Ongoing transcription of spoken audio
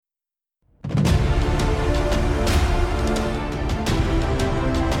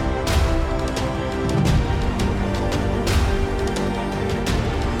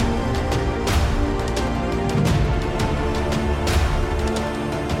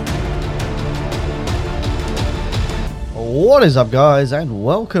What is up, guys, and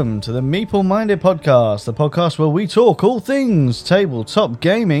welcome to the Meeple Minded Podcast, the podcast where we talk all things tabletop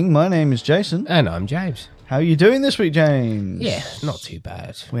gaming. My name is Jason. And I'm James. How are you doing this week, James? Yeah, not too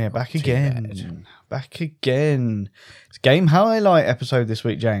bad. We're back again. Back again. It's game highlight episode this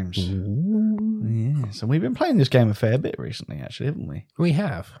week, James. Yes, and we've been playing this game a fair bit recently, actually, haven't we? We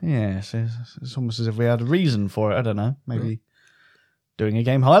have. Yes, it's almost as if we had a reason for it. I don't know. Maybe doing a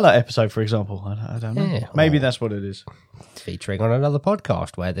game highlight episode, for example. I don't know. Yeah, Maybe that's what it is. Featuring on another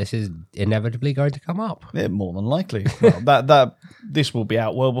podcast where this is inevitably going to come up. Yeah, more than likely. Well, this will be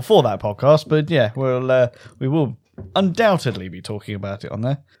out well before that podcast, but yeah, we will undoubtedly be talking about it on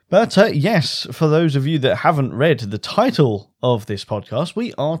there. But yes, for those of you that haven't read the title of this podcast,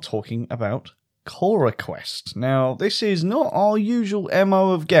 we are talking about Cora Quest. Now, this is not our usual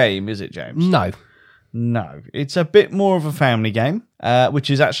MO of game, is it, James? No, it's a bit more of a family game, which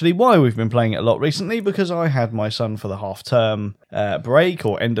is actually why we've been playing it a lot recently, because I had my son for the half-term break,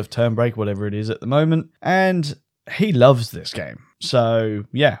 or end-of-term break, whatever it is at the moment, and he loves this game. So,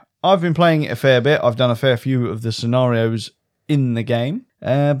 yeah, I've been playing it a fair bit. I've done a fair few of the scenarios in the game,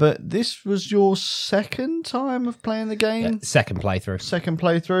 but this was your second time of playing the game? Yeah, second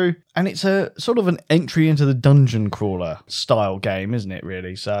playthrough. And it's a sort of an entry into the dungeon crawler style game, isn't it,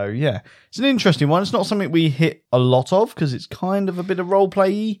 really? So, yeah, it's an interesting one. It's not something we hit a lot of, because it's kind of a bit of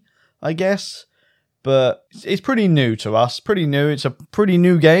role-play-y, I guess. But it's pretty new to us, pretty new. It's a pretty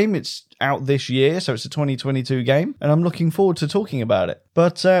new game. It's out this year, so it's a 2022 game, and I'm looking forward to talking about it.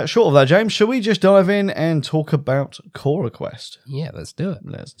 But short of that, James, shall we just dive in and talk about Cora Quest? Yeah, let's do it.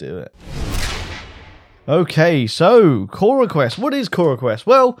 Let's do it. Okay, so Cora Quest. What is Cora Quest?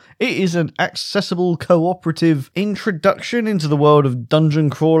 Well, it is an accessible cooperative introduction into the world of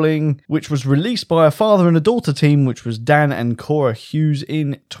dungeon crawling, which was released by a father and a daughter team, which was Dan and Cora Hughes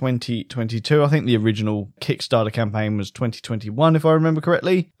in 2022. I think the original Kickstarter campaign was 2021, if I remember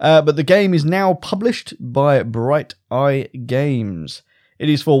correctly. But the game is now published by Bright Eye Games. It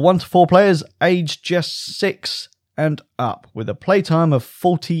is for 1 to 4 players, aged just 6 and up, with a playtime of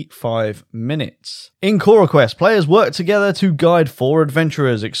 45 minutes. In Cora Quest, players work together to guide 4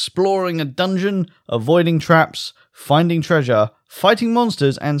 adventurers exploring a dungeon, avoiding traps, finding treasure, fighting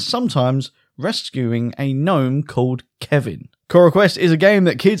monsters, and sometimes rescuing a gnome called Kevin. Cora Quest is a game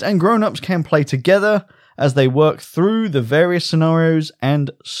that kids and grown-ups can play together as they work through the various scenarios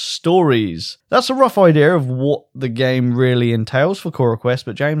and stories. That's a rough idea of what the game really entails for Cora Quest,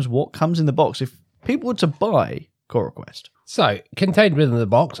 but James, what comes in the box if people were to buy Cora Quest? So, contained within the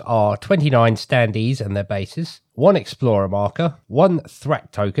box are 29 standees and their bases, 1 explorer marker, 1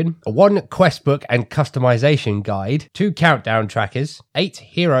 threat token, 1 quest book and customization guide, 2 countdown trackers, 8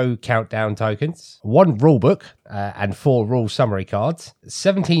 hero countdown tokens, 1 rulebook and 4 rule summary cards,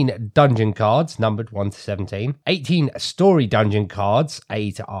 17 dungeon cards numbered 1 to 17, 18 story dungeon cards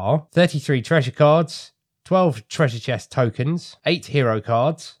A to R, 33 treasure cards, 12 treasure chest tokens, 8 hero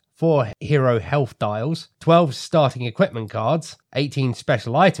cards, 4 hero health dials, 12 starting equipment cards, 18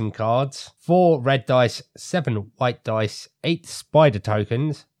 special item cards, 4 red dice, 7 white dice, 8 spider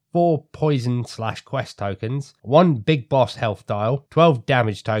tokens, 4 poison/quest tokens, 1 big boss health dial, 12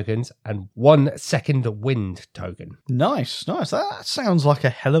 damage tokens, and 1 second wind token. Nice. That sounds like a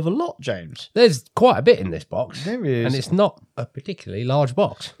hell of a lot, James. There's quite a bit in this box. There is. And it's not a particularly large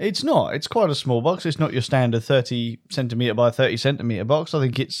box. It's not. It's quite a small box. It's not your standard 30 centimetre by 30 centimetre box. I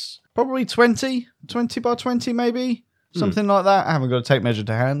think it's probably 20 by 20 maybe. Something like that. I haven't got a tape measure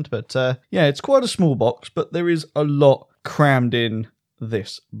to hand, but yeah, it's quite a small box, but there is a lot crammed in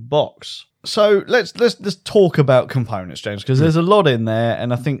this box. So let's talk about components, James, because there's a lot in there,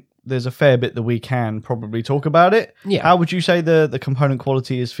 and I think there's a fair bit that we can probably talk about it. Yeah. How would you say the component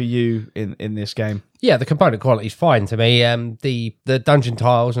quality is for you in this game? Yeah, the component quality is fine to me. The dungeon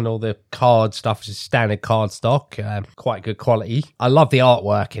tiles and all the card stuff is standard card stock, quite good quality. I love the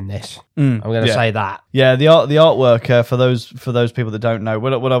artwork in this. I'm going to say that. Yeah, the artwork for those people that don't know,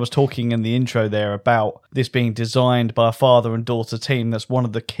 when I was talking in the intro there about this being designed by a father and daughter team, that's one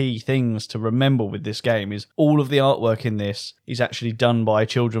of the key things to remember with this game is all of the artwork in this is actually done by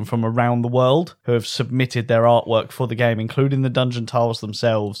children from around the world who have submitted their artwork for the game, including the dungeon tiles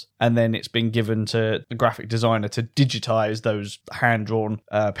themselves, and then it's been given to the graphic designer to digitize those hand-drawn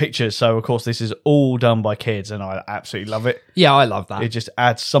pictures. So, of course, this is all done by kids, and I absolutely love it. Yeah, I love that. It just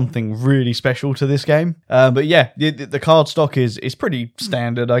adds something really special to this game. But yeah, the card stock is pretty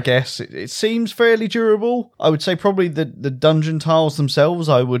standard, I guess. It seems fairly durable. I would say probably the dungeon tiles themselves,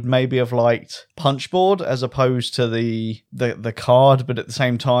 I would maybe have liked Punchboard as opposed to the card, but at the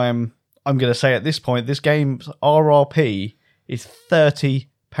same time, I'm going to say at this point, this game's RRP is £30.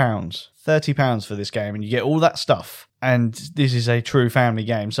 £30 for this game, and you get all that stuff. And this is a true family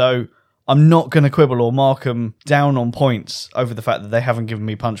game. So I'm not going to quibble or mark them down on points over the fact that they haven't given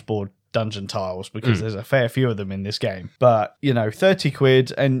me punchboard dungeon tiles, because there's a fair few of them in this game. But, 30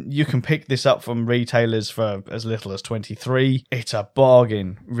 quid, and you can pick this up from retailers for as little as 23. It's a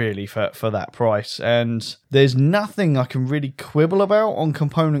bargain, really, for that price. And there's nothing I can really quibble about on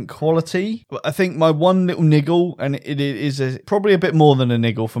component quality. I think my one little niggle, and it is probably a bit more than a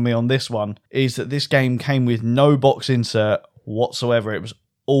niggle for me on this one, is that this game came with no box insert whatsoever. It was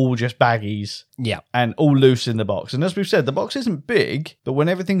all just baggies, and all loose in the box. And as we've said, the box isn't big, but when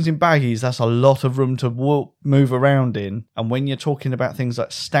everything's in baggies, that's a lot of room to move around in. And when you're talking about things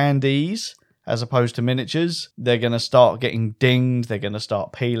like standees as opposed to miniatures, they're going to start getting dinged, they're going to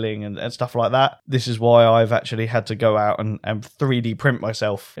start peeling and stuff like that. This is why I've actually had to go out and 3D print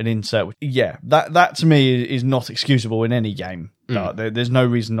myself an insert. Yeah, that to me is not excusable in any game. There's no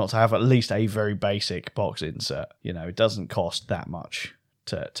reason not to have at least a very basic box insert. It doesn't cost that much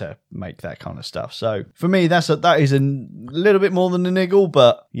to make that kind of stuff. So for me, that is a little bit more than a niggle,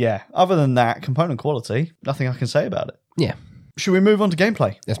 but yeah, other than that, component quality, nothing I can say about it. Yeah. Should we move on to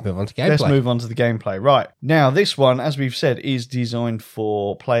gameplay? Let's move on to gameplay. Let's move on to the gameplay. Right. Now, this one, as we've said, is designed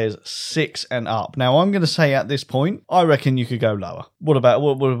for players 6 and up. Now, I'm going to say at this point, I reckon you could go lower.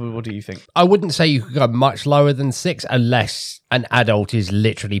 What do you think? I wouldn't say you could go much lower than 6 unless an adult is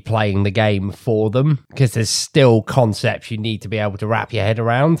literally playing the game for them, because there's still concepts you need to be able to wrap your head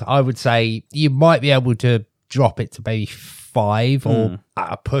around. I would say you might be able to drop it to maybe 5 or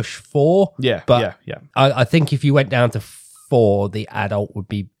at a push 4. Yeah, but yeah. I think if you went down to 4, the adult would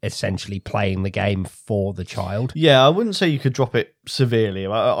be essentially playing the game for the child. Yeah, I wouldn't say you could drop it severely.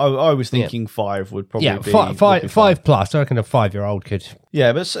 I was thinking 5 would probably be... 5 plus. I reckon a 5-year-old could...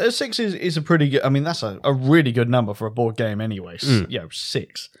 Yeah, but 6 is a pretty good... I mean, that's a really good number for a board game anyway.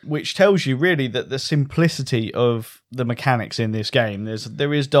 6. Which tells you, really, that the simplicity of the mechanics in this game.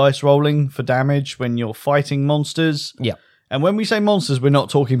 There is dice rolling for damage when you're fighting monsters. Yeah. And when we say monsters, we're not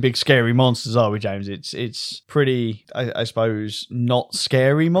talking big scary monsters, are we, James? It's pretty, I suppose, not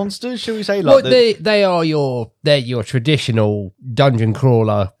scary monsters, shall we say? Like they're your traditional dungeon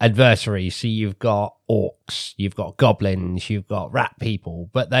crawler adversaries. So you've got orcs, you've got goblins, you've got rat people,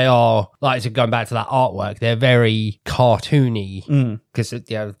 but they are, like, so going back to that artwork, they're very cartoony, because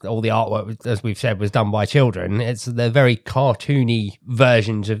all the artwork, as we've said, was done by children. They're very cartoony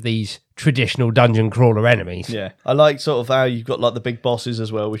versions of these traditional dungeon crawler enemies. Yeah, I like sort of how you've got like the big bosses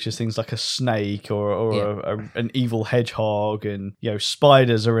as well, which is things like a snake or an evil hedgehog, and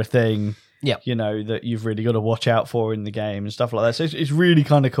spiders are a thing. Yeah, that you've really got to watch out for in the game and stuff like that. So it's really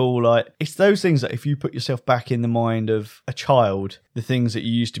kind of cool. Like, it's those things that if you put yourself back in the mind of a child, the things that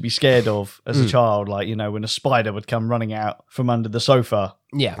you used to be scared of as a child, like, when a spider would come running out from under the sofa,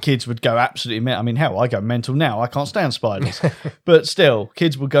 kids would go absolutely mental. I mean, hell, I go mental now. I can't stand spiders. But still,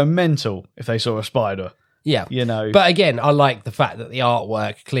 kids would go mental if they saw a spider. Yeah. But again, I like the fact that the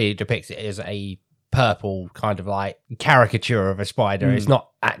artwork clearly depicts it as a purple kind of like caricature of a spider. It's not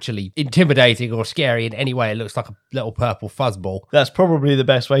actually intimidating or scary in any way. It looks like a little purple fuzzball. That's probably the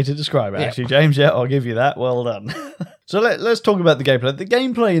best way to describe it, actually, James. Yeah, I'll give you that. Well done. So let's talk about the gameplay. The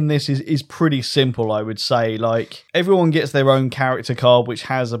gameplay in this is pretty simple, I would say. Like, everyone gets their own character card, which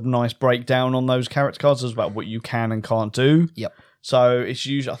has a nice breakdown on those character cards as about what you can and can't do. Yep. So it's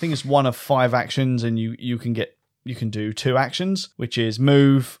usually, I think it's one of 5 actions, and you can do 2 actions, which is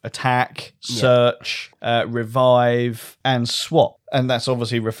move, attack, search, revive, and swap. And that's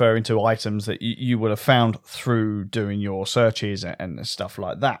obviously referring to items that you would have found through doing your searches and stuff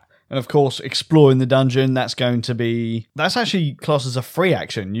like that. And of course, exploring the dungeon, that's actually classed as a free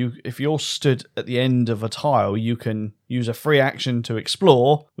action. If you're stood at the end of a tile, you can use a free action to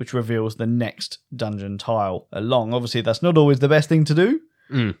explore, which reveals the next dungeon tile along. Obviously, that's not always the best thing to do.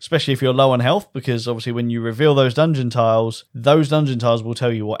 Especially if you're low on health, because obviously when you reveal those dungeon tiles will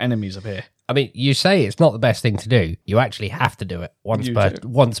tell you what enemies appear. I mean, you say it's not the best thing to do. You actually have to do it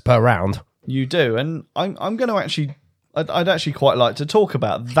once per round. You do, and I'm going to actually... I'd actually quite like to talk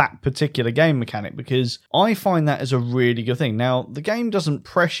about that particular game mechanic, because I find that as a really good thing. Now, the game doesn't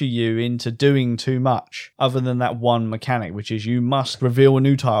pressure you into doing too much other than that one mechanic, which is you must reveal a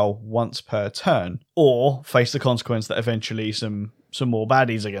new tile once per turn, or face the consequence that eventually some more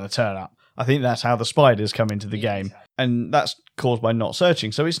baddies are going to turn up. I think that's how the spiders come into the game. And that's caused by not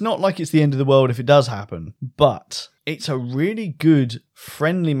searching. So it's not like it's the end of the world if it does happen. But it's a really good,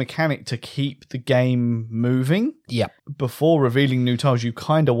 friendly mechanic to keep the game moving. Yep. Before revealing new tiles, you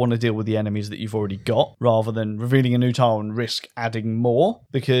kind of want to deal with the enemies that you've already got, rather than revealing a new tile and risk adding more.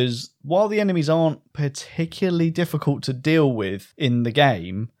 Because while the enemies aren't particularly difficult to deal with in the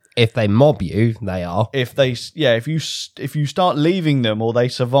game, If they mob you, they are. if you start leaving them or they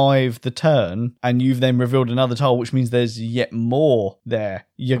survive the turn and you've then revealed another tile, which means there's yet more there,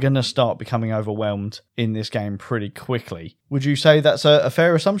 you're going to start becoming overwhelmed in this game pretty quickly. Would you say that's a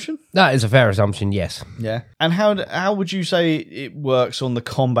fair assumption? That is a fair assumption, yes. Yeah. And how would you say it works on the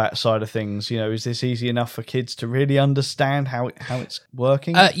combat side of things? You know, is this easy enough for kids to really understand how it's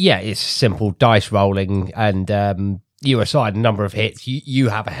working? Yeah, it's simple dice rolling, and you assign a number of hits. You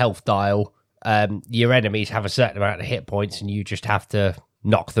have a health dial. Your enemies have a certain amount of hit points, and you just have to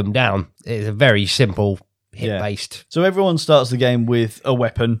knock them down. It's a very simple hit-based. So everyone starts the game with a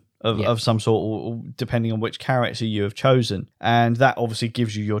weapon of some sort, depending on which character you have chosen. And that obviously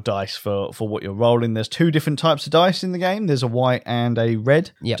gives you your dice for what you're rolling. There's two different types of dice in the game. There's a white and a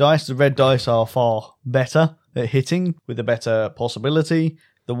red dice. The red dice are far better at hitting, with a better possibility.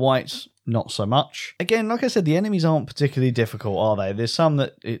 The whites, not so much. Again, like I said, the enemies aren't particularly difficult, are they? There's some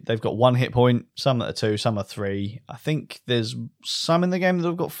that they've got 1 hit point, some that are 2, some are 3. I think there's some in the game that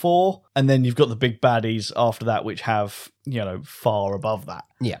have got 4, and then you've got the big baddies after that, which have, far above that.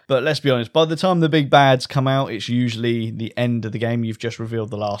 Yeah. But let's be honest, by the time the big bads come out, it's usually the end of the game. You've just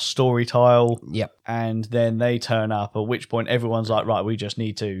revealed the last story tile. Yep. And then they turn up, at which point everyone's like, right, we just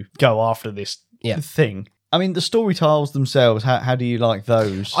need to go after this thing. I mean, the story tiles themselves, how do you like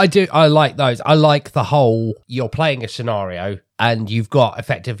those? I like those. I like the whole, you're playing a scenario and you've got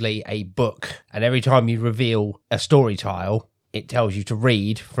effectively a book, and every time you reveal a story tile, it tells you to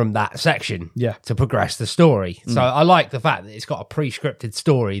read from that section to progress the story. So I like the fact that it's got a pre-scripted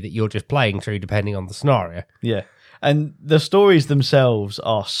story that you're just playing through depending on the scenario. Yeah. And the stories themselves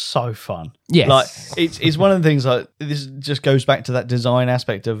are so fun. Yes. Like, it's one of the things, like, this just goes back to that design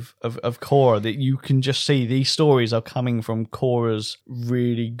aspect of Cora, that you can just see these stories are coming from Cora's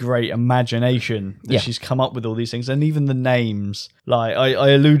really great imagination, that she's come up with all these things. And even the names, like I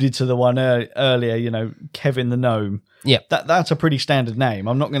alluded to the one earlier, Kevin the Gnome. Yeah. That's a pretty standard name.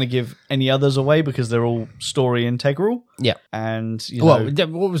 I'm not going to give any others away because they're all story integral. Yeah. And,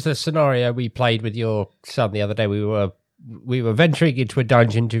 what was the scenario we played with your son the other day? We were venturing into a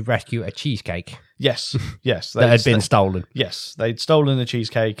dungeon to rescue a cheesecake. Yes. That had been stolen. Yes, they'd stolen the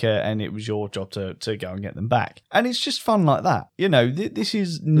cheesecake, and it was your job to go and get them back. And it's just fun like that. This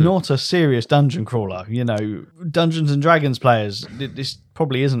is not a serious dungeon crawler. Dungeons and Dragons players, this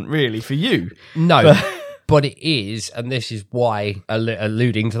probably isn't really for you. No. But it is, and this is why,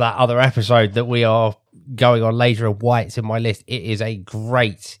 alluding to that other episode that we are going on later of why it's in my list, it is a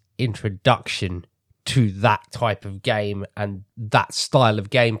great introduction to that type of game and that style of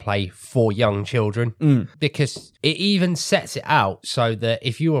gameplay for young children, because it even sets it out so that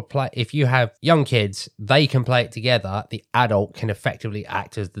if you have young kids, they can play it together. The adult can effectively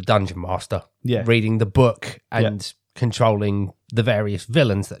act as the dungeon master, reading the book and controlling the various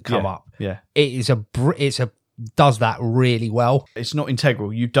villains that come up. Yeah, it does that really well. It's not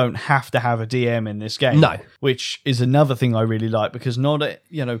integral. You don't have to have a DM in this game. No. Which is another thing I really like, because a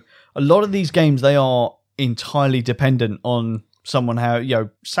lot of these games, they are entirely dependent on someone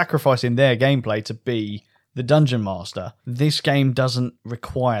sacrificing their gameplay to be the dungeon master. This game doesn't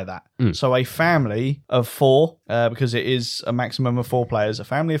require that. So a family of 4, because it is a maximum of 4 players, a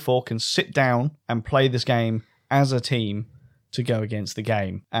family of 4 can sit down and play this game as a team to go against the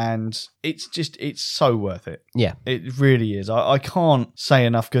game, and it's so worth it. Yeah, it really is. I can't say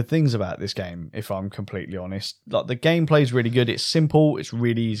enough good things about this game, if I'm completely honest. Like, the gameplay is really good. It's simple. It's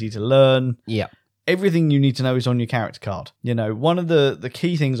really easy to learn. Yeah, everything you need to know is on your character card. One of the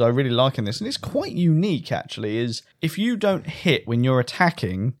key things I really like in this, and it's quite unique actually, is if you don't hit when you're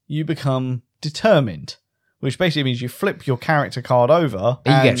attacking, you become determined, which basically means you flip your character card over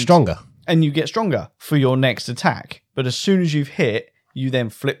and you get stronger. And you get stronger for your next attack. But as soon as you've hit, you then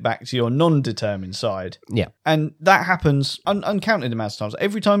flip back to your non-determined side. Yeah. And that happens uncounted amounts of times.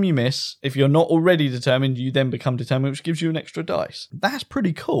 Every time you miss, if you're not already determined, you then become determined, which gives you an extra dice. That's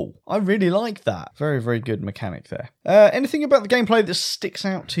pretty cool. I really like that. Very, very good mechanic there. Anything about the gameplay that sticks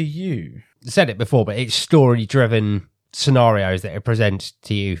out to you? I said it before, but it's story-driven scenarios that it presents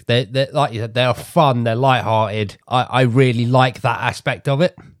to you. They're like you said, they're fun, they're lighthearted. I really like that aspect of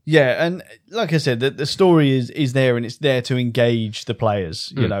it. Yeah, and like I said, the story is there, and it's there to engage the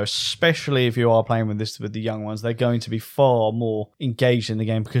players. You know, especially if you are playing with the young ones, they're going to be far more engaged in the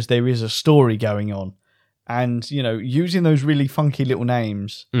game because there is a story going on, and you know, using those really funky little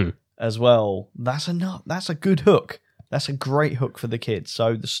names as well. That's a good hook. That's a great hook for the kids.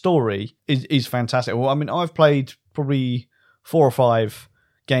 So the story is fantastic. Well, I mean, I've played probably 4 or 5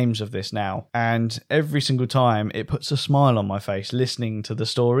 games of this now, and every single time it puts a smile on my face listening to the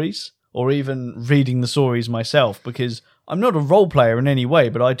stories or even reading the stories myself, because I'm not a role player in any way,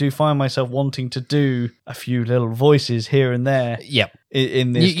 but I do find myself wanting to do a few little voices here and there. Yep.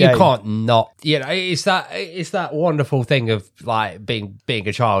 In this game. You can't not, you know, it's that wonderful thing of like being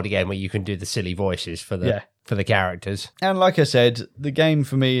a child again, where you can do the silly voices for the characters. And like I said, the game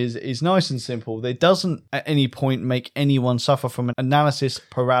for me is nice and simple. It doesn't at any point make anyone suffer from an analysis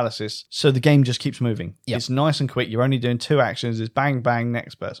paralysis, so the game just keeps moving. Yep. It's nice and quick. You're only doing 2 actions. It's bang, bang,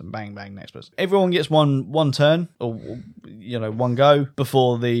 next person, bang, bang, next person. Everyone gets one turn, or you know, one go,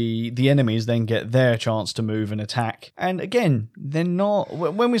 before the enemies then get their chance to move and attack. And again, they're not,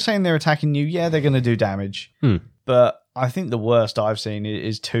 when we're saying they're attacking you, yeah, they're going to do damage. But I think the worst I've seen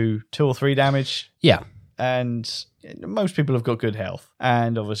is 2 or 3 damage. Yeah. And most people have got good health.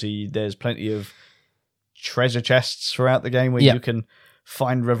 And obviously there's plenty of treasure chests throughout the game where you can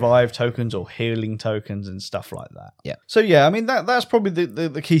find revive tokens or healing tokens and stuff like that. Yeah. So yeah, I mean, that's probably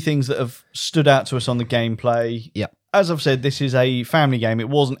the key things that have stood out to us on the gameplay. Yeah. As I've said, this is a family game. It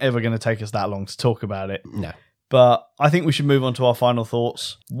wasn't ever going to take us that long to talk about it. No. But I think we should move on to our final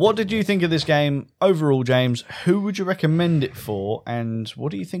thoughts. What did you think of this game overall, James? Who would you recommend it for? And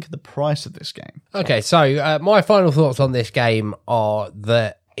what do you think of the price of this game? Okay, so my final thoughts on this game are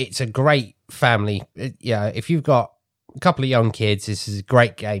that it's a great family. If you've got a couple of young kids, this is a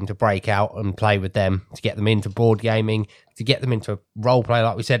great game to break out and play with them, to get them into board gaming, to get them into role play.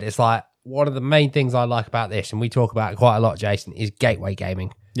 Like we said, it's like one of the main things I like about this, and we talk about it quite a lot, Jason, is gateway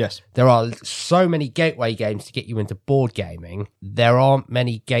gaming. Yes. There are so many gateway games to get you into board gaming. There aren't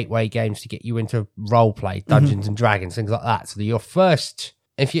many gateway games to get you into role play, Dungeons and Dragons, things like that. So your first,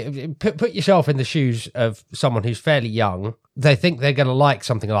 if you put yourself in the shoes of someone who's fairly young, they think they're going to like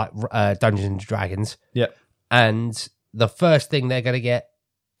something like Dungeons and Dragons. Yeah. And the first thing they're going to get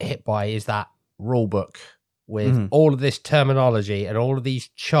hit by is that rule book with all of this terminology and all of these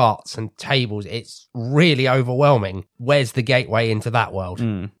charts and tables. It's really overwhelming. Where's the gateway into that world?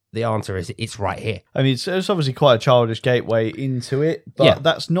 The answer is it's right here. I mean, it's obviously quite a childish gateway into it, but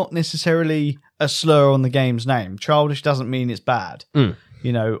that's not necessarily a slur on the game's name. Childish doesn't mean it's bad.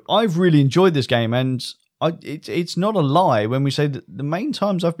 You know, I've really enjoyed this game, and it's not a lie when we say that the main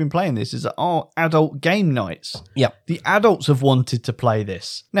times I've been playing this is at our adult game nights. Yep. The adults have wanted to play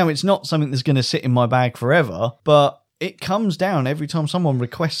this. Now, it's not something that's going to sit in my bag forever, but it comes down every time someone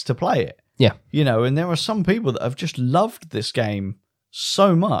requests to play it. Yeah. You know, and there are some people that have just loved this game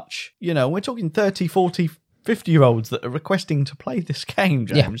so much. You know, we're talking 30, 40, 50-year-olds that are requesting to play this game,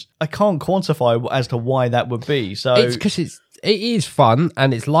 James. Yeah. I can't quantify as to why that would be. So it's because it is fun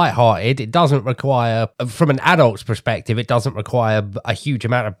and it's lighthearted. It doesn't require, from an adult's perspective, it doesn't require a huge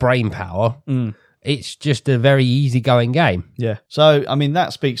amount of brain power. It's just a very easygoing game. Yeah. So, I mean,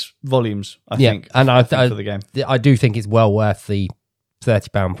 that speaks volumes, I think, and for the game. I do think it's well worth the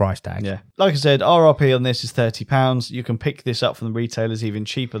 £30 price tag. Yeah. Like I said, RRP on this is £30. You can pick this up from the retailers even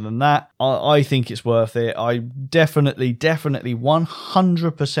cheaper than that. I think it's worth it. I definitely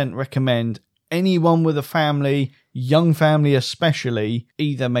 100% recommend anyone with a family, young family especially,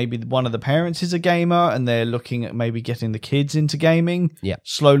 either maybe one of the parents is a gamer and they're looking at maybe getting the kids into gaming. Yeah.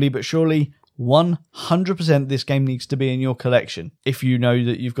 Slowly but surely. 100% this game needs to be in your collection. If you know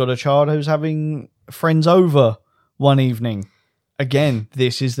that you've got a child who's having friends over one evening, again,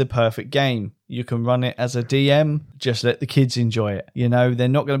 this is the perfect game. You can run it as a DM, just let the kids enjoy it. You know, they're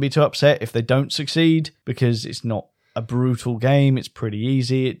not going to be too upset if they don't succeed because it's not a brutal game. It's pretty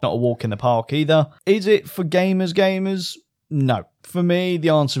easy. It's not a walk in the park either. Is it for gamers? No. For me, the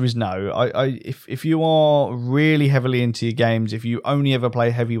answer is no. If you are really heavily into your games, if you only ever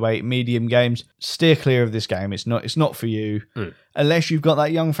play heavyweight, medium games, steer clear of this game. It's not for you. Unless you've got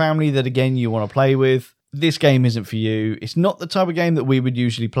that young family that, again, you want to play with. This game isn't for you. It's not the type of game that we would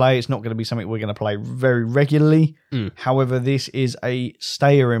usually play. It's not going to be something we're going to play very regularly. However, this is a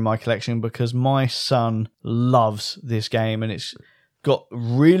stayer in my collection because my son loves this game and it's got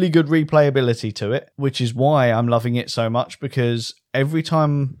really good replayability to it, which is why I'm loving it so much, because every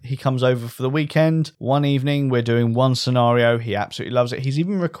time he comes over for the weekend, one evening, we're doing one scenario. He absolutely loves it. He's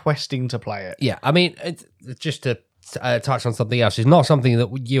even requesting to play it. Yeah, I mean, just to touch on something else. It's not something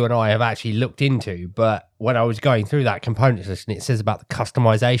that you and I have actually looked into, but when I was going through that components list, and it says about the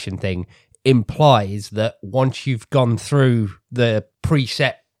customization thing, implies that once you've gone through the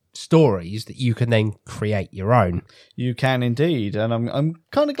preset stories, that you can then create your own. You can indeed, and I'm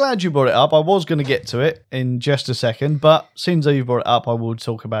kind of glad you brought it up. I was going to get to it in just a second, but since you brought it up, I will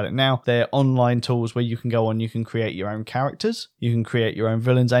talk about it now. They're online tools where you can go on, you can create your own characters, you can create your own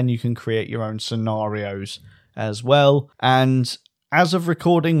villains, and you can create your own scenarios as well. And as of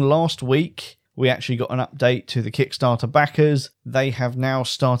recording last week, we actually got an update to the Kickstarter backers. They have now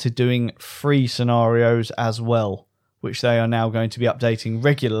started doing free scenarios as well, which they are now going to be updating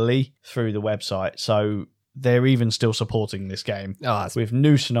regularly through the website. So they're even still supporting this game with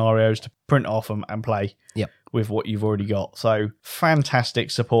new scenarios to print off them and play with what you've already got. So fantastic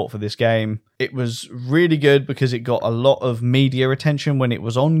support for this game. It was really good because it got a lot of media attention when it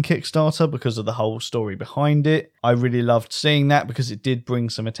was on Kickstarter because of the whole story behind it. I really loved seeing that because it did bring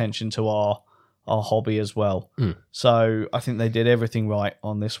some attention to our hobby as well. So I think they did everything right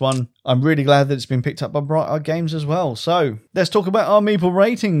on this one. I'm really glad that it's been picked up by Bright Eye Games as well. So let's talk about our Meeple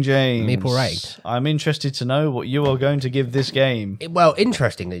rating, James. Meeple rate. I'm interested to know what you are going to give this game. Well,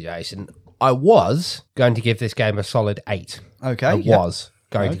 interestingly, Jason, I was going to give this game a solid 8. Okay. I was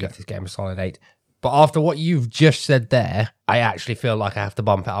going to give this game a solid 8. But after what you've just said there, I actually feel like I have to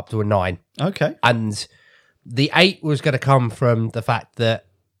bump it up to a 9. Okay. And the 8 was going to come from the fact that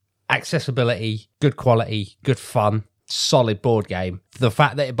accessibility, good quality, good fun, solid board game. The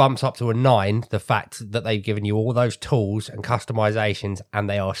fact that it bumps up to a 9, the fact that they've given you all those tools and customizations and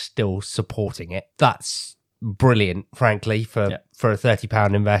they are still supporting it, that's brilliant, frankly, for a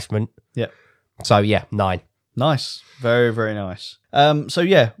 £30 investment. Yeah. So, yeah, 9. Nice. Very, very nice. So,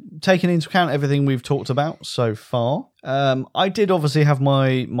 yeah, taking into account everything we've talked about so far, I did obviously have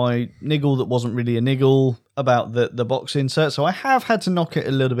my niggle that wasn't really a niggle about the box insert, so I have had to knock it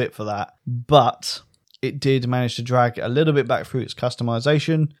a little bit for that, but it did manage to drag a little bit back through its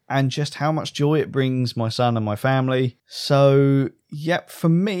customization and just how much joy it brings my son and my family. So, yep, for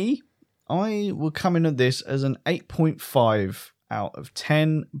me, I will come in at this as an 8.5 out of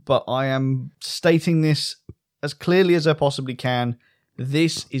 10, but I am stating this as clearly as I possibly can.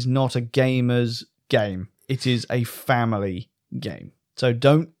 This is not a gamer's game. It is a family game. So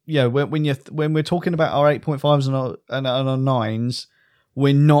don't, when we're talking about our 8.5s and our 9s,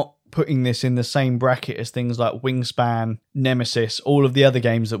 we're not putting this in the same bracket as things like Wingspan, Nemesis, all of the other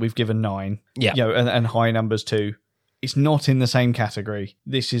games that we've given 9. Yeah. And high numbers too. It's not in the same category.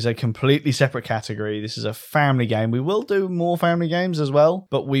 This is a completely separate category. This is a family game. We will do more family games as well,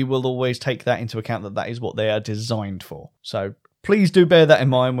 but we will always take that into account that is what they are designed for. So please do bear that in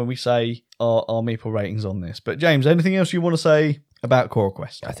mind when we say our Meeple ratings on this. But James, anything else you want to say about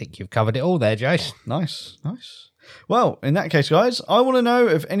CoraQuest? I think you've covered it all there, Jace. Nice. Well, in that case, guys, I want to know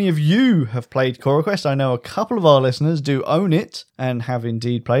if any of you have played CoraQuest. I know a couple of our listeners do own it and have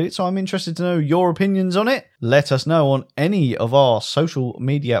indeed played it, so I'm interested to know your opinions on it. Let us know on any of our social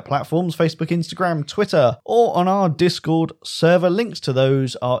media platforms, Facebook, Instagram, Twitter, or on our Discord server. Links to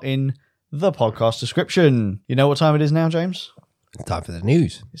those are in the podcast description. You know what time it is now, James? It's time for the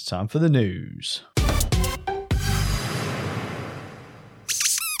news. It's time for the news.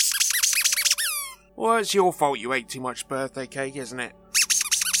 Well, it's your fault you ate too much birthday cake, isn't it?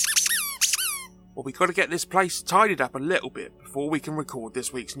 Well, we got to get this place tidied up a little bit before we can record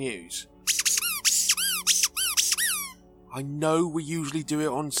this week's news. I know we usually do it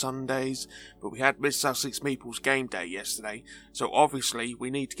on Sundays, but we had Miss Sussex Meeple's game day yesterday, so obviously we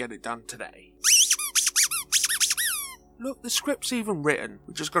need to get it done today. Look, the script's even written.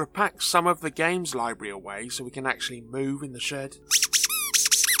 We just got to pack some of the games library away so we can actually move in the shed.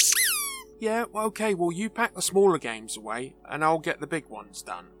 Yeah, okay, well you pack the smaller games away, and I'll get the big ones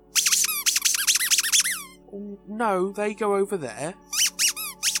done. Oh, no, they go over there.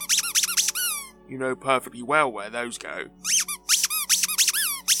 You know perfectly well where those go.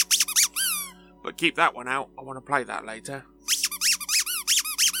 But keep that one out, I want to play that later.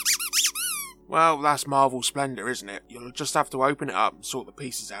 Well, that's Marvel Splendor, isn't it? You'll just have to open it up and sort the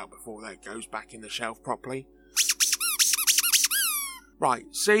pieces out before that goes back in the shelf properly. Right,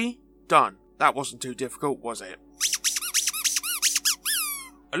 see? Done. That wasn't too difficult, was it?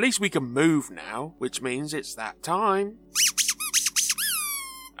 At least we can move now, which means it's that time.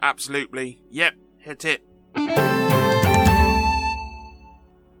 Absolutely. Yep, hit it.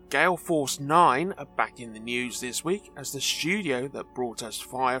 Gale Force 9 are back in the news this week as the studio that brought us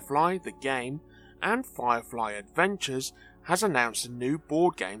Firefly, the game, and Firefly Adventures has announced a new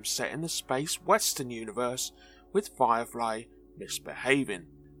board game set in the Space Western universe with Firefly misbehaving.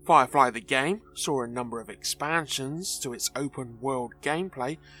 Firefly the game saw a number of expansions to its open world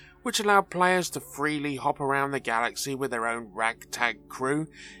gameplay, which allowed players to freely hop around the galaxy with their own ragtag crew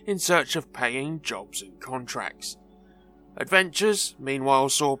in search of paying jobs and contracts. Adventures, meanwhile,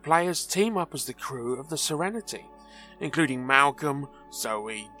 saw players team up as the crew of the Serenity, including Malcolm,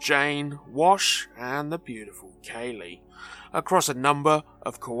 Zoe, Jane, Wash, and the beautiful Kaylee, across a number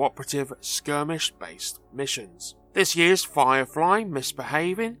of cooperative skirmish-based missions. This year's Firefly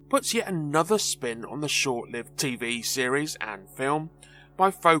Misbehaving puts yet another spin on the short-lived TV series and film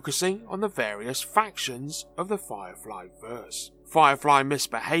by focusing on the various factions of the Firefly verse. Firefly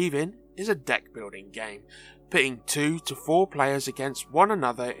Misbehaving is a deck-building game, pitting 2 to 4 players against one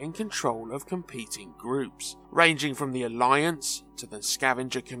another in control of competing groups, ranging from the Alliance to the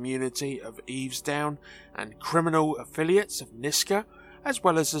scavenger community of Eavesdown and criminal affiliates of Niska, as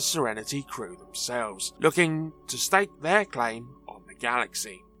well as the Serenity crew themselves, looking to stake their claim on the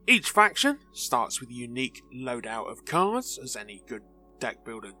galaxy. Each faction starts with a unique loadout of cards, as any good deck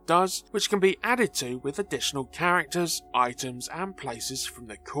builder does, which can be added to with additional characters, items, and places from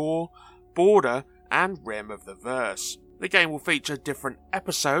the core, border, and rim of the verse. The game will feature different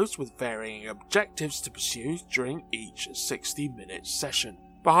episodes with varying objectives to pursue during each 60-minute session.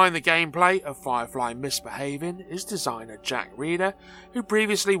 Behind the gameplay of Firefly Misbehaving is designer Jack Reeder, who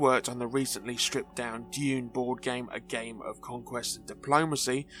previously worked on the recently stripped down Dune board game A Game of Conquest and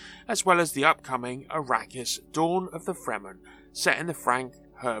Diplomacy, as well as the upcoming Arrakis Dawn of the Fremen, set in the Frank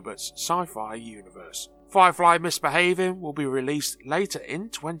Herbert's sci-fi universe. Firefly Misbehaving will be released later in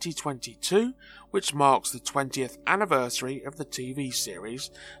 2022, which marks the 20th anniversary of the TV series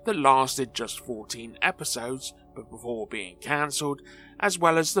that lasted just 14 episodes but before being cancelled, as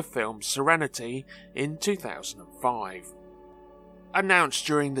well as the film Serenity in 2005. Announced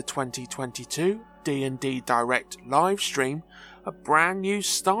during the 2022 D&D Direct live stream, a brand new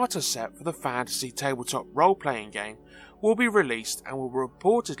starter set for the fantasy tabletop role-playing game will be released and will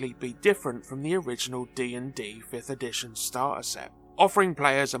reportedly be different from the original D&D 5th edition starter set, offering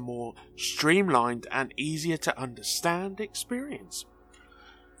players a more streamlined and easier to understand experience.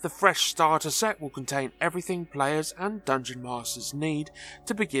 The fresh starter set will contain everything players and dungeon masters need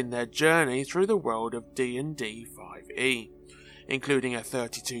to begin their journey through the world of D&D 5e, including a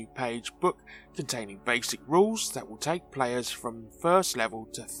 32-page book containing basic rules that will take players from first level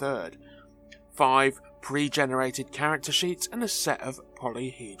to third, 5 pre-generated character sheets, and a set of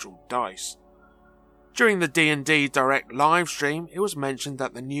polyhedral dice. During the D&D Direct livestream, it was mentioned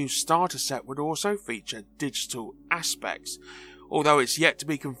that the new starter set would also feature digital aspects, although it's yet to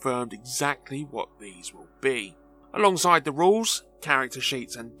be confirmed exactly what these will be. Alongside the rules, character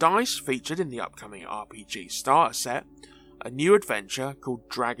sheets and dice featured in the upcoming RPG starter set, a new adventure called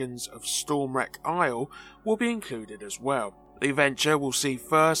Dragons of Stormwreck Isle will be included as well. The adventure will see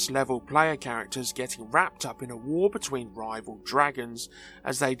first-level player characters getting wrapped up in a war between rival dragons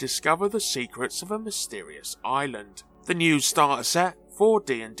as they discover the secrets of a mysterious island. The new starter set for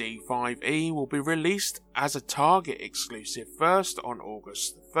D&D 5e will be released as a Target exclusive first on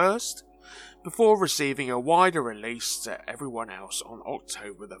August 1st, before receiving a wider release to everyone else on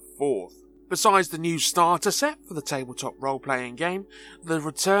October 4th. Besides the new starter set for the tabletop role-playing game, the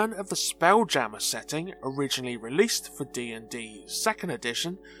return of the Spelljammer setting, originally released for D&D 2nd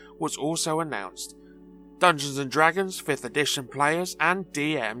edition, was also announced. Dungeons & Dragons 5th edition players and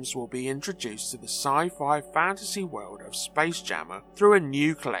DMs will be introduced to the sci-fi fantasy world of Spacejammer through a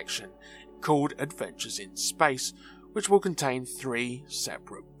new collection called Adventures in Space, which will contain 3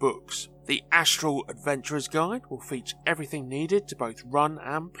 separate books. The Astral Adventurer's Guide will feature everything needed to both run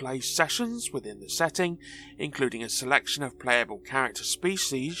and play sessions within the setting, including a selection of playable character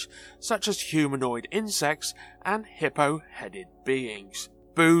species such as humanoid insects and hippo-headed beings.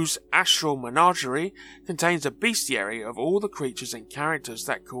 Boo's Astral Menagerie contains a bestiary of all the creatures and characters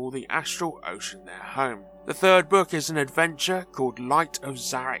that call the Astral Ocean their home. The third book is an adventure called Light of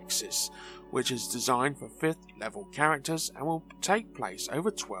Zaraxis, which is designed for 5th level characters and will take place over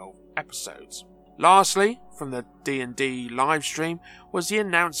 12 episodes. Lastly, from the D&D livestream was the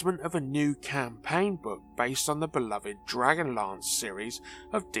announcement of a new campaign book based on the beloved Dragonlance series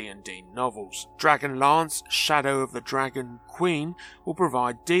of D&D novels. Dragonlance Shadow of the Dragon Queen will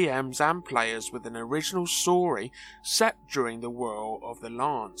provide DMs and players with an original story set during the Whirl of the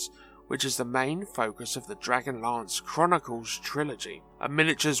Lance, which is the main focus of the Dragonlance Chronicles trilogy. A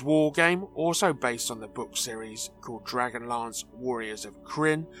miniatures war game, also based on the book series called Dragonlance Warriors of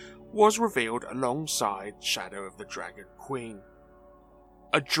Krynn, was revealed alongside Shadow of the Dragon Queen.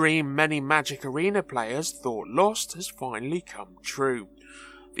 A dream many Magic Arena players thought lost has finally come true.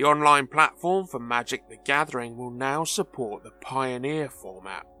 The online platform for Magic the Gathering will now support the Pioneer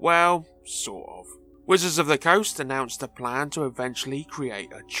format. Well, sort of. Wizards of the Coast announced a plan to eventually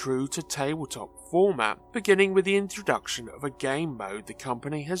create a true-to-tabletop format, beginning with the introduction of a game mode the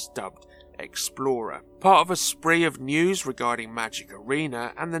company has dubbed Explorer. Part of a spree of news regarding Magic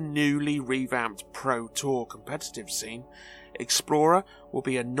Arena and the newly revamped Pro Tour competitive scene, Explorer will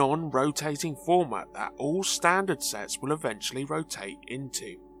be a non-rotating format that all standard sets will eventually rotate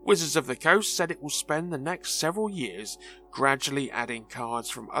into. Wizards of the Coast said it will spend the next several years gradually adding cards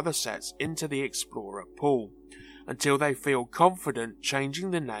from other sets into the Explorer pool, until they feel confident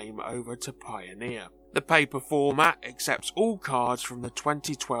changing the name over to Pioneer. The paper format accepts all cards from the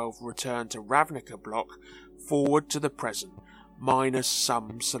 2012 Return to Ravnica block forward to the present, minus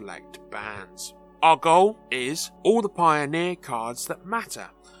some select bans. Our goal is all the Pioneer cards that matter,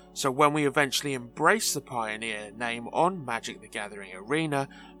 so when we eventually embrace the Pioneer name on Magic the Gathering Arena,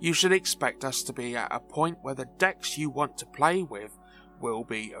 you should expect us to be at a point where the decks you want to play with will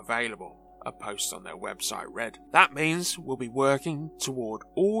be available, a post on their website read. That means we'll be working toward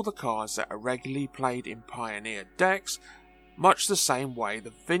all the cards that are regularly played in Pioneer decks, much the same way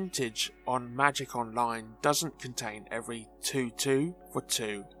the Vintage on Magic Online doesn't contain every 2/2 for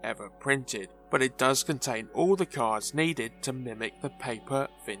 2 ever printed, but it does contain all the cards needed to mimic the paper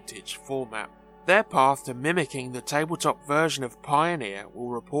Vintage format. Their path to mimicking the tabletop version of Pioneer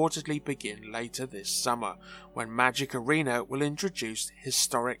will reportedly begin later this summer, when Magic Arena will introduce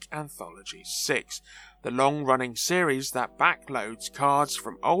Historic Anthology 6. The long-running series that backloads cards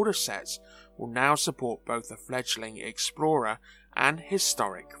from older sets will now support both the fledgling Explorer and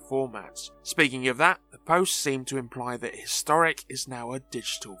Historic formats. Speaking of that, the post seemed to imply that Historic is now a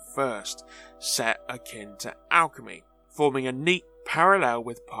digital-first set akin to Alchemy, forming a neat parallel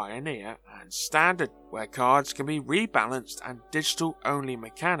with Pioneer and Standard, where cards can be rebalanced and digital-only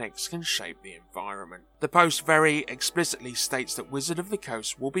mechanics can shape the environment. The post very explicitly states that Wizard of the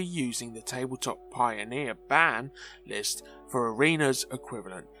Coast will be using the tabletop Pioneer ban list for Arena's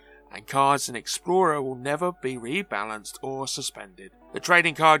equivalent, and cards in Explorer will never be rebalanced or suspended. The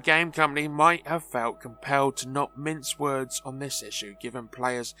trading card game company might have felt compelled to not mince words on this issue, given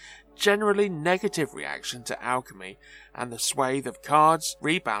players' generally negative reaction to Alchemy and the swathe of cards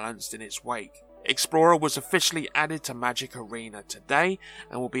rebalanced in its wake. Explorer was officially added to Magic Arena today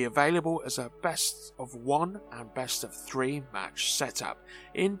and will be available as a best of 1 and best of 3 match setup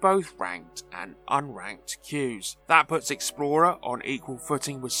in both ranked and unranked queues. That puts Explorer on equal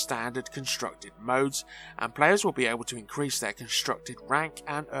footing with standard constructed modes, and players will be able to increase their constructed rank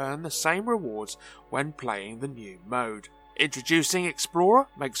and earn the same rewards when playing the new mode. Introducing Explorer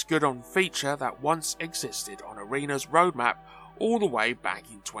makes good on feature that once existed on Arena's roadmap all the way back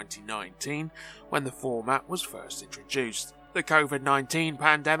in 2019 when the format was first introduced. The COVID-19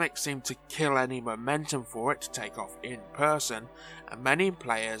 pandemic seemed to kill any momentum for it to take off in person, and many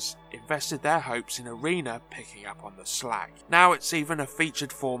players invested their hopes in Arena picking up on the slack. Now it's even a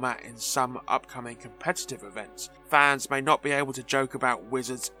featured format in some upcoming competitive events. Fans may not be able to joke about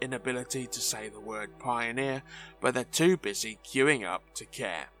Wizards' inability to say the word Pioneer, but they're too busy queuing up to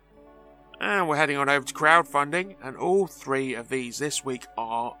care. And we're heading on over to crowdfunding, and all 3 of these this week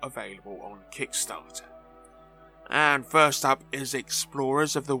are available on Kickstarter. And first up is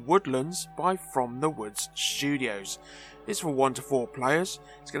Explorers of the Woodlands by From the Woods Studios. It's for 1 to 4 players.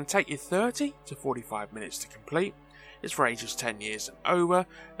 It's going to take you 30 to 45 minutes to complete. It's for ages 10 years and over,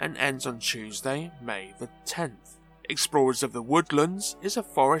 and ends on Tuesday, May the 10th. Explorers of the Woodlands is a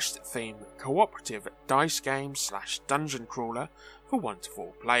forest-themed cooperative dice game / dungeon crawler for 1 to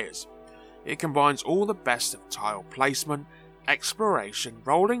 4 players. It combines all the best of tile placement, exploration,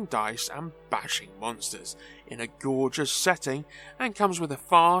 rolling dice and bashing monsters in a gorgeous setting, and comes with a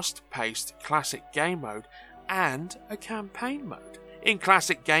fast-paced classic game mode and a campaign mode. In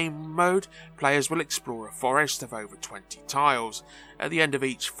classic game mode, players will explore a forest of over 20 tiles. At the end of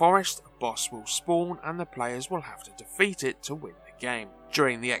each forest, a boss will spawn and the players will have to defeat it to win the game.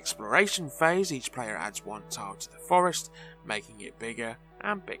 During the exploration phase, each player adds 1 tile to the forest, making it bigger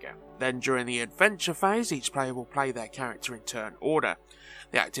and bigger. Then during the adventure phase, each player will play their character in turn order.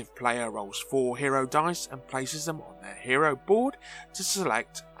 The active player rolls 4 hero dice and places them on their hero board to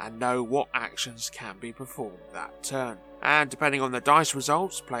select and know what actions can be performed that turn. And depending on the dice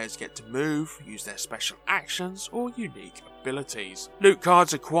results, players get to move, use their special actions or unique abilities. Loot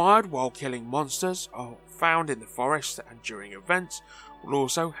cards acquired while killing monsters are found in the forest and during events will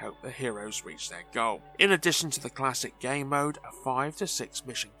also help the heroes reach their goal. In addition to the classic game mode, a 5 to 6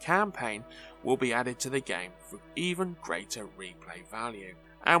 mission campaign will be added to the game for even greater replay value.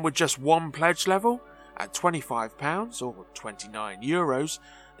 And with just 1 pledge level, At £25 or €29,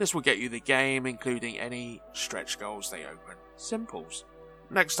 this will get you the game including any stretch goals they open. Simples.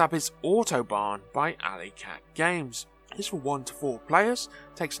 Next up is Autobahn by Alley Cat Games. It's for 1 to 4 players,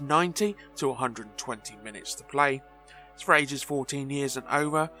 takes 90 to 120 minutes to play. It's for ages 14 years and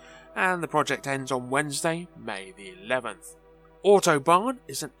over, and the project ends on Wednesday, May the 11th. Autobahn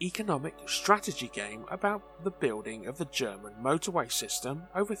is an economic strategy game about the building of the German motorway system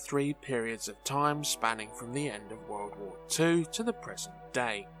over 3 periods of time spanning from the end of World War II to the present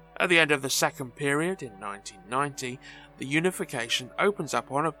day. At the end of the second period in 1990, the unification opens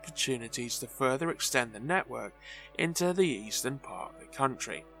up on opportunities to further extend the network into the eastern part of the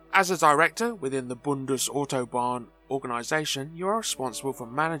country. As a director within the Bundesautobahn organisation, you are responsible for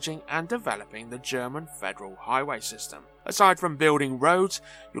managing and developing the German federal highway system. Aside from building roads,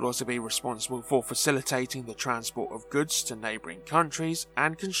 you'll also be responsible for facilitating the transport of goods to neighbouring countries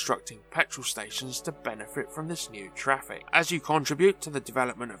and constructing petrol stations to benefit from this new traffic. As you contribute to the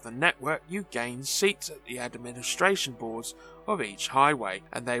development of the network, you gain seats at the administration boards of each highway,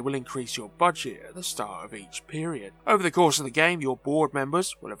 and they will increase your budget at the start of each period. Over the course of the game, your board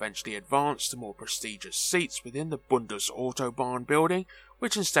members will eventually advance to more prestigious seats within the Bundesautobahn building,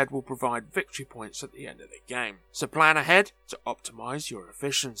 which instead will provide victory points at the end of the game. So plan ahead to optimize your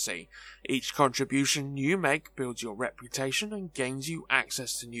efficiency. Each contribution you make builds your reputation and gains you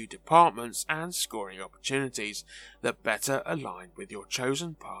access to new departments and scoring opportunities that better align with your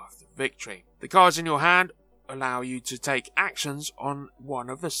chosen path to victory. The cards in your hand allow you to take actions on one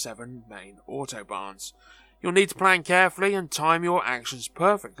of the 7 main autobahns. You'll need to plan carefully and time your actions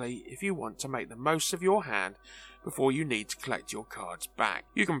perfectly if you want to make the most of your hand before you need to collect your cards back.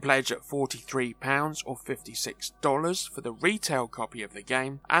 You can pledge at £43 or $56 for the retail copy of the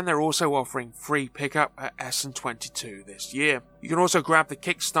game, and they're also offering free pickup at Essen22 this year. You can also grab the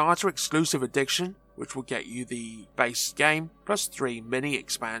Kickstarter exclusive edition, which will get you the base game plus 3 mini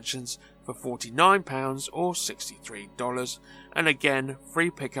expansions for £49 or $63, and again, free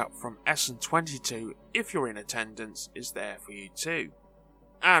pickup from Essen22 if you're in attendance is there for you too.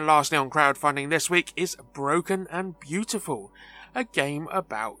 And lastly on crowdfunding this week is Broken and Beautiful, a game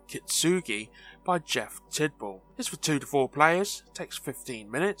about Kintsugi by Jeff Tidball. It's for 2 to 4 players, takes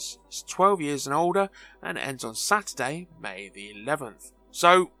 15 minutes, it's 12 years and older, and ends on Saturday, May the 11th.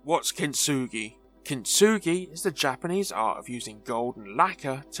 So, what's Kintsugi? Kintsugi is the Japanese art of using gold and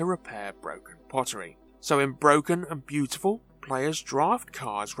lacquer to repair broken pottery. So in Broken and Beautiful, players draft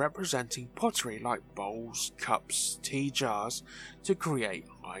cards representing pottery like bowls, cups, tea jars to create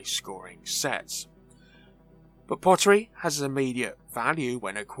high-scoring sets. But pottery has immediate value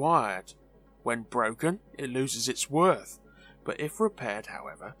when acquired. When broken, it loses its worth. But if repaired,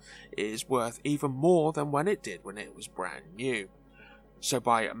 however, it is worth even more than when it did when it was brand new. So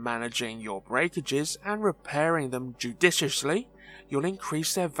by managing your breakages and repairing them judiciously, you'll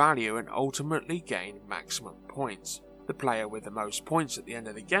increase their value and ultimately gain maximum points. The player with the most points at the end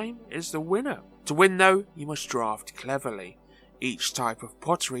of the game is the winner. To win though, you must draft cleverly. Each type of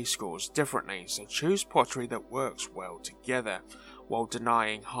pottery scores differently, so choose pottery that works well together, while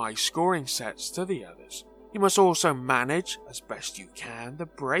denying high scoring sets to the others. You must also manage, as best you can, the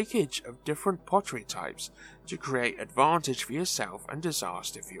breakage of different pottery types to create advantage for yourself and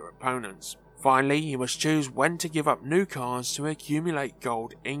disaster for your opponents. Finally, you must choose when to give up new cards to accumulate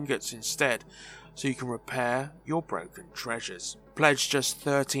gold ingots instead, so you can repair your broken treasures. Pledge just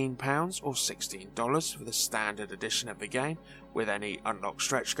 £13 or $16 for the standard edition of the game with any unlocked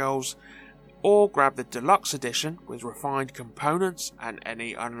stretch goals, or grab the deluxe edition with refined components and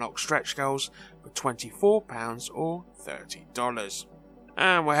any unlocked stretch goals for £24 or $30.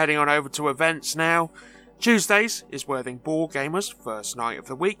 And we're heading on over to events now. Tuesdays is Worthing Board Gamers' first night of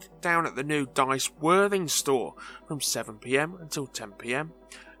the week down at the new Dice Worthing store from 7pm until 10pm.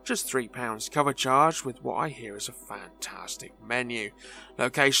 Just £3 cover charge with what I hear is a fantastic menu.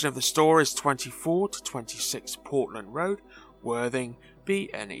 Location of the store is 24 to 26 Portland Road, Worthing,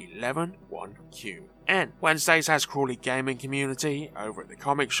 BN11 1QN. Wednesdays has Crawley Gaming Community over at the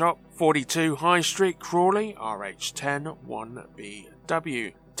Comic Shop, 42 High Street, Crawley, RH10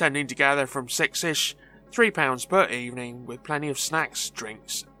 1BW. Tending to gather from 6ish, £3 per evening with plenty of snacks,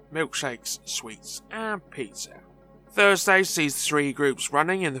 drinks, milkshakes, sweets and pizza. Thursday sees 3 groups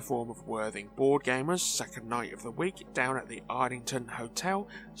running in the form of Worthing Board Gamers' second night of the week down at the Ardington Hotel,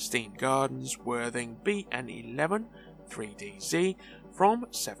 Steam Gardens, Worthing, BN11 3DZ from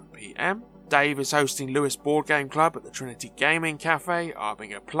 7pm. Dave is hosting Lewis Board Game Club at the Trinity Gaming Cafe,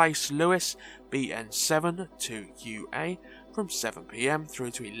 Arbinger Place, Lewis, BN7 2QA from 7pm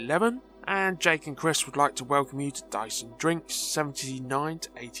through to 11. And Jake and Chris would like to welcome you to Dyson Drinks, 79 to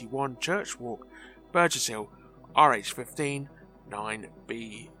 81 Church Walk, Burgess Hill, RH15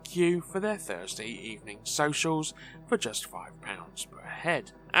 9BQ for their Thursday evening socials for just £5 per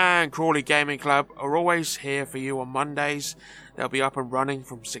head. And Crawley Gaming Club are always here for you on Mondays. They'll be up and running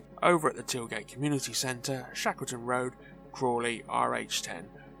from 6 over at the Tilgate Community Centre, Shackleton Road, Crawley, RH10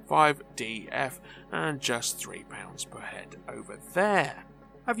 5DF, and just £3 per head over there.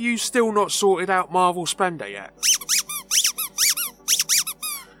 Have you still not sorted out Marvel Splendor yet?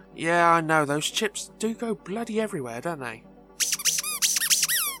 Yeah, I know, those chips do go bloody everywhere, don't they?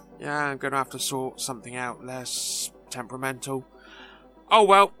 Yeah, I'm going to have to sort something out less temperamental. Oh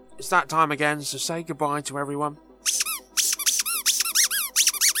well, it's that time again, so say goodbye to everyone.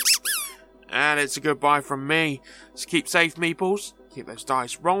 And it's a goodbye from me. So keep safe, meeples. Keep those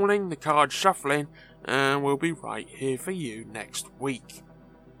dice rolling, the cards shuffling, and we'll be right here for you next week.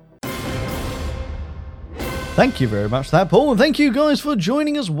 Thank you very much for that, Paul, and thank you guys for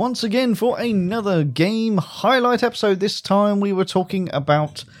joining us once again for another game highlight episode. This time we were talking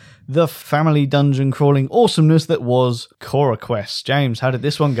about the family dungeon crawling awesomeness that was Cora Quest. James, how did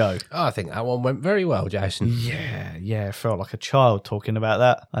this one go? Oh, I think that one went very well, Jason. Yeah, I felt like a child talking about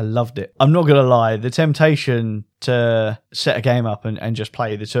that. I loved it. I'm not going to lie, the temptation to set a game up and just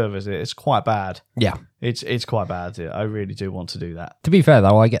play the two of us, it's quite bad. Yeah. It's quite bad. I really do want to do that. To be fair,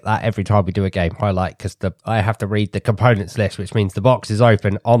 though, I get that every time we do a game highlight because I have to read the components list, which means the box is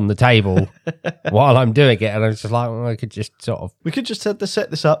open on the table while I'm doing it. And I'm just like, well, I could just We could just set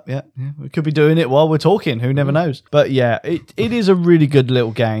this up, yeah. We could be doing it while we're talking. Who never knows? But yeah, it is a really good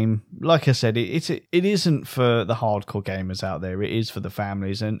little game. Like I said, it isn't for the hardcore gamers out there. It is for the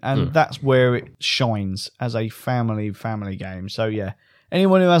families. And that's where it shines as a family game. So yeah.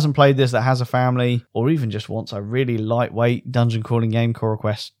 Anyone who hasn't played this that has a family or even just wants a really lightweight dungeon crawling game, Cora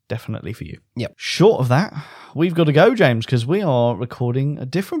Quest, definitely for you. Yep. Short of that, we've got to go, James, because we are recording a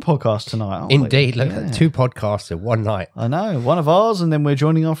different podcast tonight, aren't Indeed. we? Look at 2 podcasts in one night. I know. One of ours, and then we're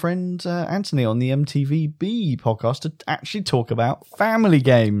joining our friend Anthony on the MTVB podcast to actually talk about family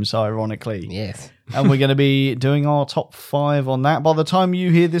games, ironically. Yes. And we're going to be doing our top 5 on that. By the time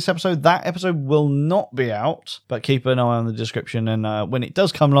you hear this episode, that episode will not be out, but keep an eye on the description. And when it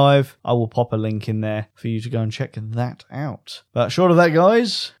does come live, I will pop a link in there for you to go and check that out. But short of that,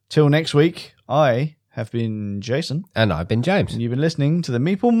 guys, till next week, I have been Jason. And I've been James. And you've been listening to the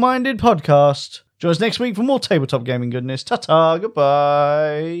Meeple Minded Podcast. Join us next week for more tabletop gaming goodness. Ta-ta,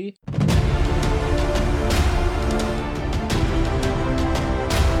 goodbye.